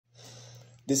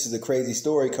This is a crazy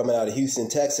story coming out of Houston,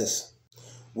 Texas,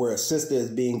 where a sister is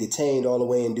being detained all the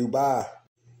way in Dubai.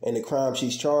 And the crime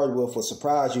she's charged with will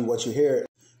surprise you once you hear it.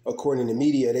 According to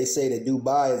media, they say that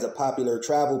Dubai is a popular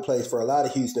travel place for a lot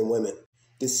of Houston women.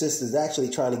 This sister is actually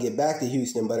trying to get back to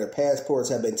Houston, but her passports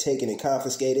have been taken and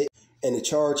confiscated. And the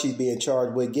charge she's being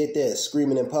charged with, get this,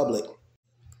 screaming in public.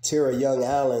 Tara Young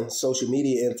Allen, social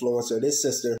media influencer, this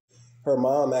sister, her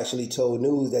mom actually told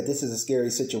news that this is a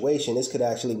scary situation. This could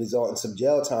actually result in some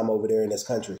jail time over there in this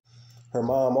country. Her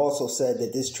mom also said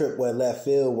that this trip went left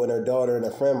field when her daughter and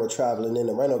a friend were traveling in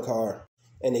a rental car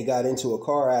and they got into a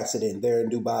car accident there in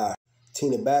Dubai.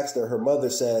 Tina Baxter, her mother,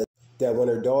 said that when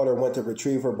her daughter went to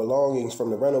retrieve her belongings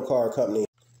from the rental car company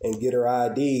and get her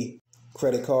ID,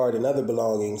 credit card, and other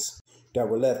belongings that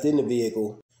were left in the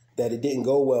vehicle, that it didn't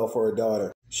go well for her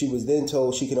daughter. She was then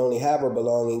told she could only have her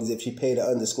belongings if she paid an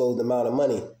undisclosed amount of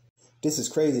money. This is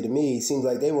crazy to me. It seems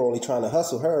like they were only trying to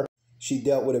hustle her. She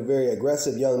dealt with a very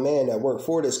aggressive young man that worked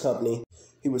for this company.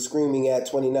 He was screaming at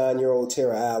 29-year-old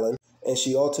Tara Allen, and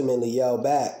she ultimately yelled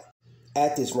back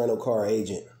at this rental car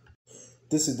agent.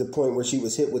 This is the point where she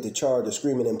was hit with the charge of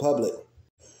screaming in public.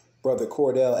 Brother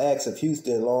Cordell X of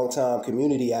Houston, longtime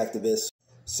community activist,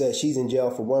 says she's in jail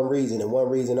for one reason and one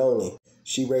reason only.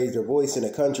 She raised her voice in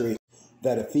a country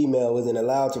that a female isn't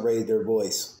allowed to raise their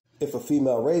voice. If a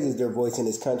female raises their voice in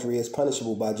this country, it's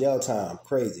punishable by jail time.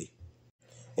 Crazy.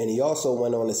 And he also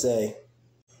went on to say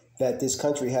that this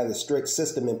country has a strict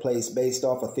system in place based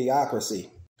off of theocracy.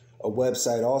 A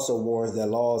website also warns that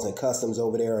laws and customs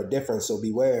over there are different, so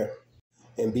beware.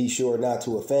 And be sure not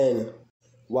to offend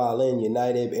while in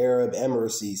United Arab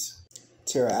Emirates.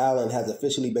 Tara Allen has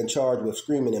officially been charged with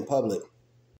screaming in public.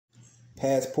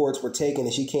 Passports were taken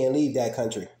and she can't leave that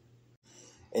country.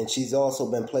 And she's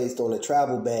also been placed on a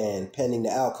travel ban pending the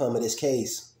outcome of this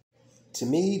case. To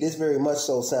me, this very much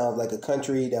so sounds like a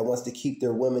country that wants to keep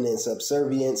their women in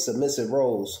subservient, submissive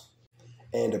roles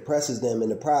and oppresses them in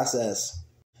the process.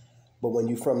 But when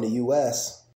you're from the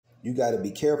U.S., you got to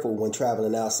be careful when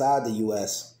traveling outside the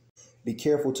U.S. Be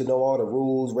careful to know all the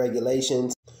rules,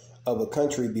 regulations of a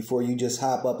country before you just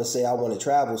hop up and say, I want to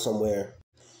travel somewhere.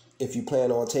 If you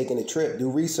plan on taking a trip,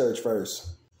 do research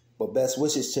first. But best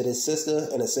wishes to this sister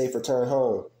and a safe return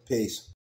home. Peace.